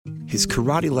his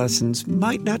karate lessons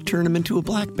might not turn him into a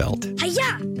black belt.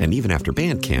 Hi-ya! And even after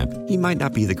band camp, he might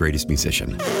not be the greatest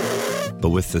musician.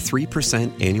 But with the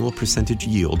 3% annual percentage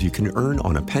yield you can earn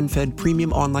on a PenFed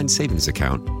premium online savings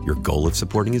account, your goal of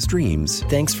supporting his dreams...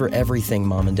 Thanks for everything,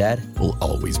 Mom and Dad. ...will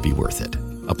always be worth it.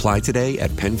 Apply today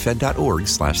at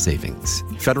PenFed.org/savings.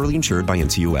 Federally insured by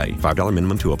NCUA. $5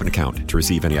 minimum to open account. To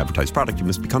receive any advertised product, you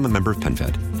must become a member of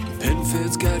PenFed.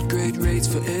 PenFed's got great rates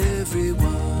for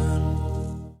everyone.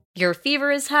 Your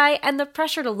fever is high and the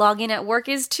pressure to log in at work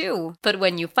is too. But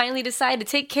when you finally decide to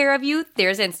take care of you,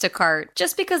 there's Instacart.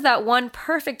 Just because that one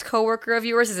perfect coworker of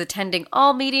yours is attending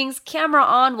all meetings, camera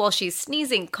on while she's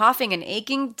sneezing, coughing, and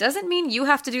aching, doesn't mean you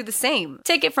have to do the same.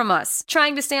 Take it from us.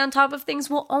 Trying to stay on top of things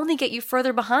will only get you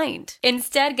further behind.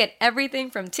 Instead, get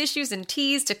everything from tissues and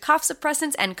teas to cough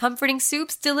suppressants and comforting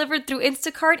soups delivered through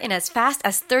Instacart in as fast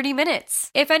as 30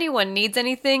 minutes. If anyone needs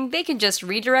anything, they can just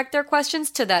redirect their questions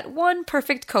to that one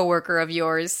perfect coworker of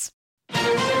yours.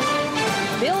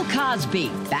 Bill Cosby,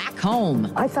 back home.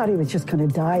 I thought he was just going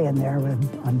to die in there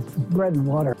on bread and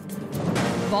water.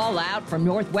 Fallout from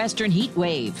Northwestern heat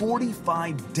wave.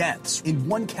 45 deaths in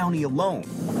one county alone.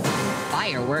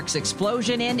 Fireworks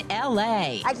explosion in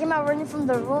L.A. I came out running from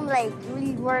the room,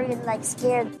 really worried and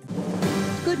scared.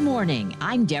 Good morning.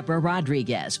 I'm Deborah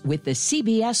Rodriguez with the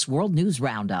CBS World News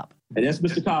Roundup. And that's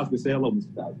Mr. Cosby. Say hello,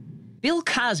 Mr. Cosby. Bill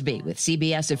Cosby with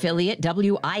CBS affiliate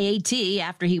WIAT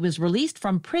after he was released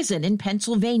from prison in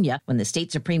Pennsylvania when the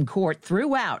state Supreme Court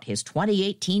threw out his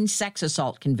 2018 sex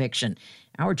assault conviction.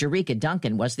 Our Jerika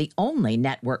Duncan was the only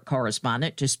network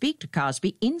correspondent to speak to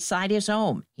Cosby inside his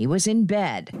home. He was in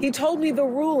bed. He told me the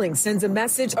ruling sends a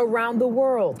message around the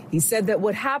world. He said that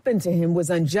what happened to him was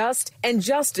unjust and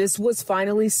justice was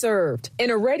finally served.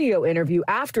 In a radio interview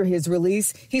after his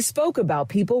release, he spoke about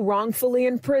people wrongfully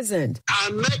imprisoned. I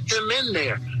met them in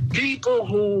there, people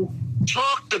who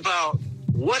talked about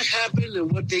what happened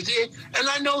and what they did. And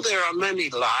I know there are many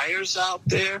liars out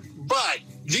there, but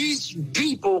these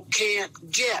people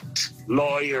can't get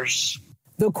lawyers.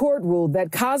 The court ruled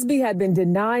that Cosby had been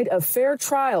denied a fair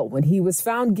trial when he was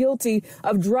found guilty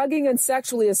of drugging and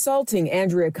sexually assaulting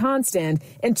Andrea Constand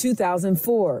in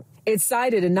 2004. It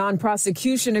cited a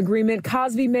non-prosecution agreement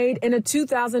Cosby made in a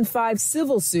 2005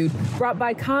 civil suit brought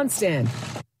by Constand.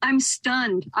 I'm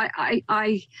stunned.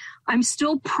 I'm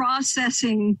still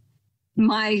processing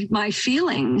my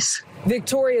feelings.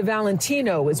 Victoria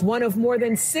Valentino is one of more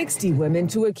than 60 women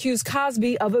to accuse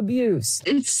Cosby of abuse.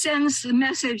 It sends the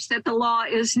message that the law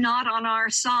is not on our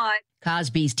side.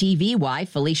 Cosby's TV wife,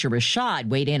 Felicia Rashad,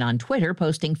 weighed in on Twitter,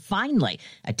 posting, "Finally,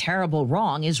 a terrible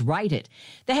wrong is righted."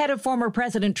 The head of former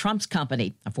President Trump's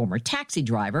company, a former taxi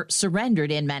driver,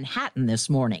 surrendered in Manhattan this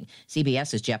morning.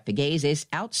 CBS's Jeff Pegues is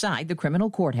outside the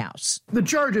criminal courthouse. The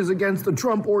charges against the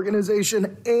Trump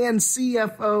Organization and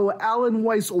CFO Alan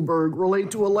Weisselberg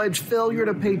relate to alleged failure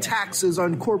to pay taxes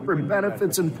on corporate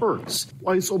benefits and perks.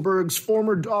 Weisselberg's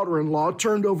former daughter-in-law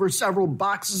turned over several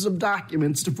boxes of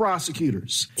documents to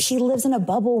prosecutors. She lives in a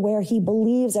bubble where he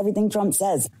believes everything Trump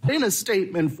says. In a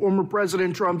statement, former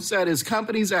President Trump said his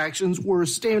company's actions were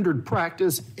standard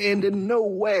practice and in no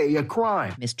way a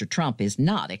crime. Mr. Trump is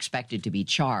not expected to be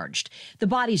charged. The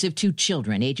bodies of two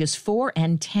children, ages 4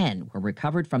 and 10, were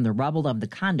recovered from the rubble of the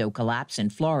condo collapse in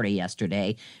Florida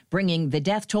yesterday, bringing the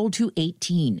death toll to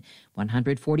 18.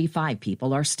 145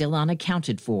 people are still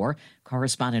unaccounted for.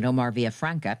 Correspondent Omar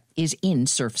Villafranca is in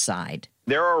Surfside.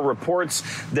 There are reports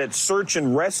that search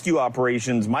and rescue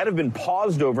operations might have been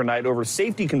paused overnight over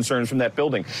safety concerns from that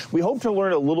building. We hope to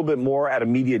learn a little bit more at a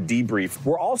media debrief.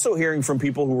 We're also hearing from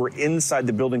people who were inside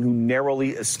the building who narrowly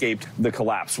escaped the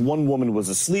collapse. One woman was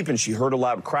asleep and she heard a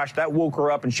loud crash. That woke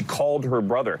her up and she called her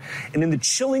brother. And in the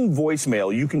chilling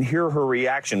voicemail, you can hear her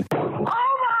reaction. Oh, my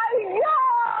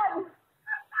God!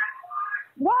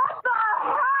 What the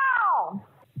hell?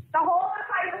 The whole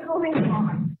site is moving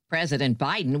on. President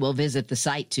Biden will visit the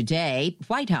site today.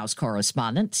 White House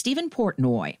correspondent Stephen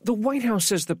Portnoy. The White House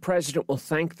says the president will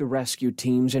thank the rescue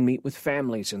teams and meet with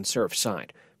families in Surfside.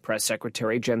 Press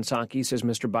Secretary Jen Psaki says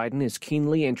Mr. Biden is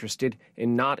keenly interested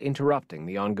in not interrupting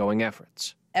the ongoing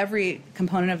efforts. Every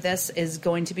component of this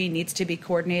needs to be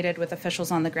coordinated with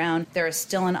officials on the ground. There is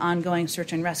still an ongoing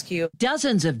search and rescue.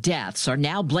 Dozens of deaths are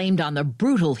now blamed on the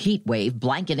brutal heat wave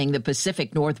blanketing the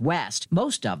Pacific Northwest,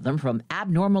 most of them from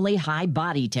abnormally high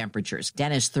body temperatures.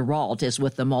 Dennis Therault is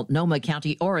with the Multnomah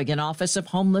County, Oregon Office of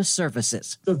Homeless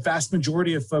Services. The vast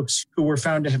majority of folks who were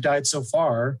found to have died so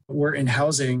far were in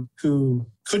housing who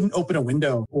couldn't open a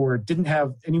window or didn't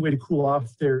have any way to cool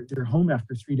off their home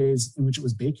after 3 days in which it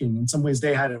was baking. In some ways,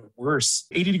 they had it worse.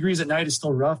 80 degrees at night is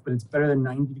still rough, but it's better than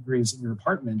 90 degrees in your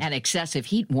apartment. An excessive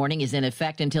heat warning is in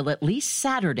effect until at least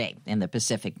Saturday in the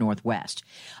Pacific Northwest.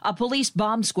 A police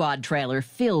bomb squad trailer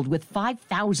filled with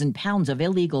 5,000 pounds of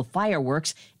illegal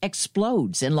fireworks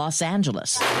explodes in Los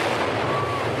Angeles.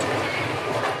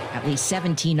 At least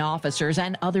 17 officers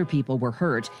and other people were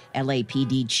hurt.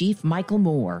 LAPD Chief Michael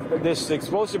Moore. This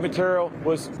explosive material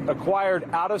was acquired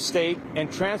out of state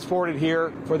and transported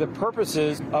here for the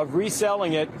purposes of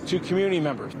reselling it to community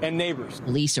members and neighbors.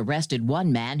 Police arrested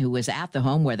one man who was at the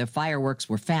home where the fireworks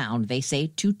were found. They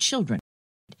say 2 children.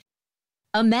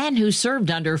 A man who served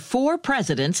under 4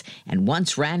 presidents and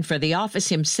once ran for the office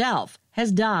himself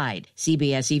has died.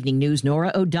 CBS Evening News'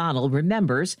 Nora O'Donnell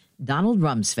remembers Donald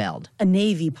Rumsfeld. A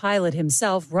Navy pilot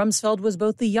himself, Rumsfeld was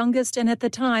both the youngest and at the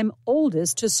time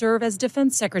oldest to serve as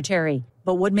defense secretary.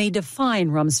 But what may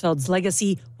define Rumsfeld's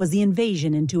legacy was the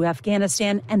invasion into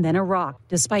Afghanistan and then Iraq,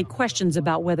 despite questions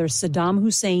about whether Saddam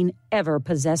Hussein ever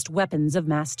possessed weapons of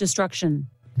mass destruction.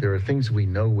 There are things we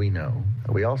know.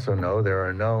 We also know there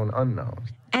are known unknowns.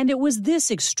 And it was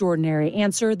this extraordinary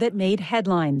answer that made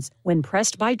headlines when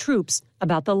pressed by troops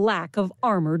about the lack of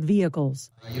armored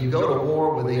vehicles. You go to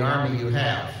war with the army you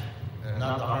have, and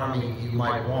not the army you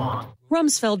might want.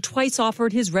 Rumsfeld twice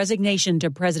offered his resignation to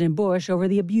President Bush over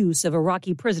the abuse of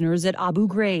Iraqi prisoners at Abu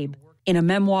Ghraib. In a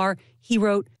memoir, he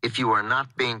wrote, "If you are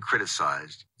not being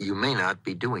criticized, you may not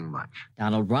be doing much."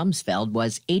 Donald Rumsfeld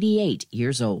was 88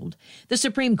 years old. The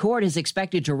Supreme Court is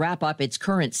expected to wrap up its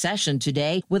current session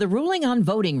today with a ruling on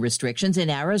voting restrictions in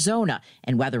Arizona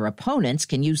and whether opponents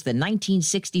can use the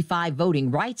 1965 Voting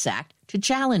Rights Act to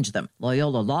challenge them.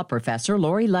 Loyola law professor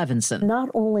Lori Levinson. Not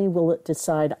only will it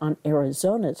decide on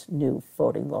Arizona's new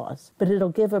voting laws, but it'll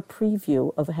give a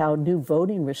preview of how new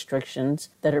voting restrictions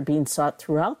that are being sought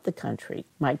throughout the country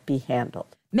might be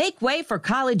handled. Make way for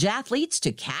college athletes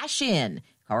to cash in.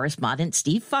 Correspondent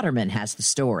Steve Futterman has the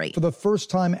story. For the first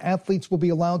time, athletes will be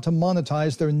allowed to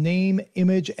monetize their name,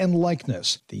 image, and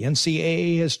likeness. The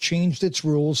NCAA has changed its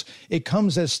rules. It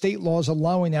comes as state laws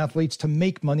allowing athletes to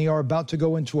make money are about to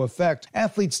go into effect.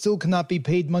 Athletes still cannot be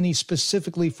paid money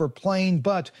specifically for playing,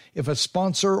 but if a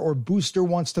sponsor or booster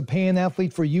wants to pay an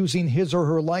athlete for using his or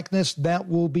her likeness, that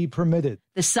will be permitted.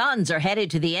 The Suns are headed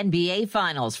to the NBA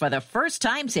Finals for the first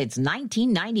time since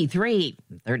 1993.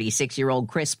 36-year-old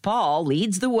Chris Paul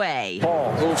leads the way.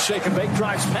 Paul, little shake and bake,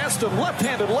 drives past him,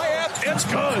 left-handed layup, it's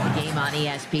good. Game on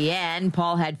ESPN,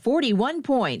 Paul had 41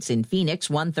 points in Phoenix'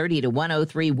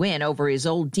 130-103 win over his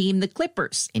old team, the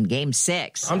Clippers, in Game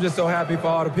 6. I'm just so happy for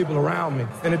all the people around me.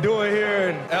 And to do it here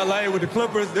in L.A. with the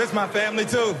Clippers, this is my family,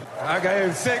 too. I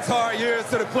gave 6 hard years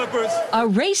to the Clippers. A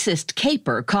racist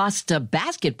caper cost a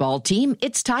basketball team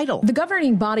its title. The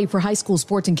governing body for high school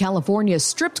sports in California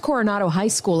stripped Coronado High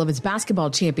School of its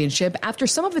basketball championship after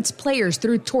some of its players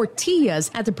threw tortillas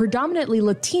at the predominantly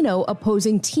Latino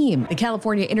opposing team. The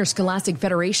California Interscholastic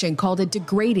Federation called it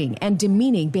degrading and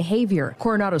demeaning behavior.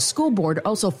 Coronado School Board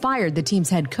also fired the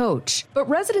team's head coach. But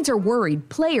residents are worried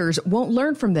players won't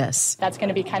learn from this. That's going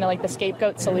to be kind of like the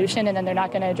scapegoat solution, and then they're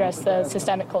not going to address the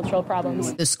systemic cultural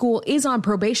problems. The school is on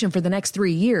probation for the next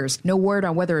 3 years. No word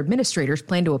on whether administrators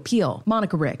plan to appeal.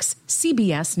 Monica Ricks,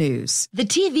 CBS News. The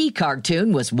TV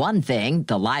cartoon was one thing.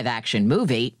 The live-action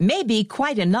movie may be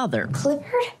quite another. Clifford?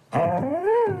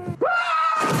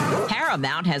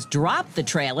 Paramount has dropped the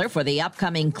trailer for the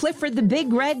upcoming Clifford the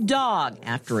Big Red Dog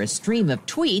after a stream of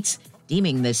tweets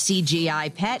deeming the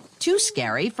CGI pet too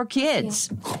scary for kids.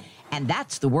 Yeah. And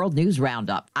that's the World News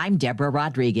Roundup. I'm Deborah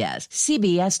Rodriguez,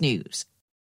 CBS News.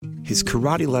 His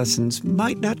karate lessons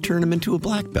might not turn him into a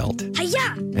black belt.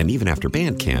 Hi-ya! And even after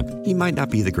band camp, he might not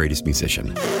be the greatest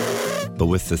musician. But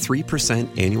with the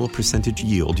 3% annual percentage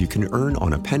yield you can earn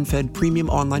on a PenFed premium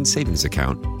online savings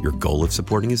account, your goal of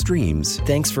supporting his dreams...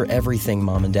 Thanks for everything,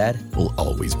 Mom and Dad. ...will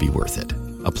always be worth it.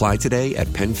 Apply today at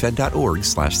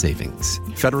PenFed.org/savings.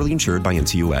 Federally insured by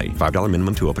NCUA. $5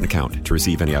 minimum to open account. To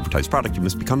receive any advertised product, you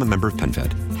must become a member of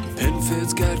PenFed.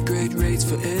 PenFed's got great rates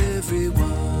for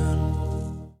everyone.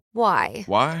 Why?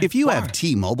 If you have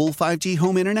T-Mobile 5G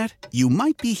home internet, you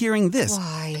might be hearing this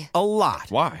a lot.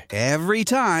 Why? Every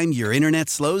time your internet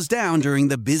slows down during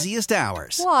the busiest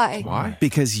hours. Why?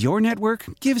 Because your network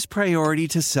gives priority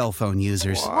to cell phone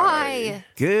users. Why?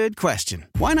 Good question.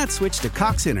 Why not switch to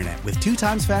Cox Internet with 2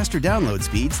 times faster download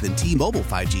speeds than T-Mobile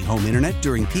 5G home internet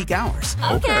during peak hours?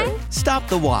 Okay. Stop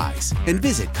the whys and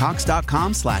visit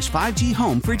cox.com/5G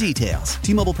home for details.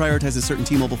 T-Mobile prioritizes certain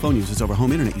T-Mobile phone users over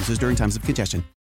home internet users during times of congestion.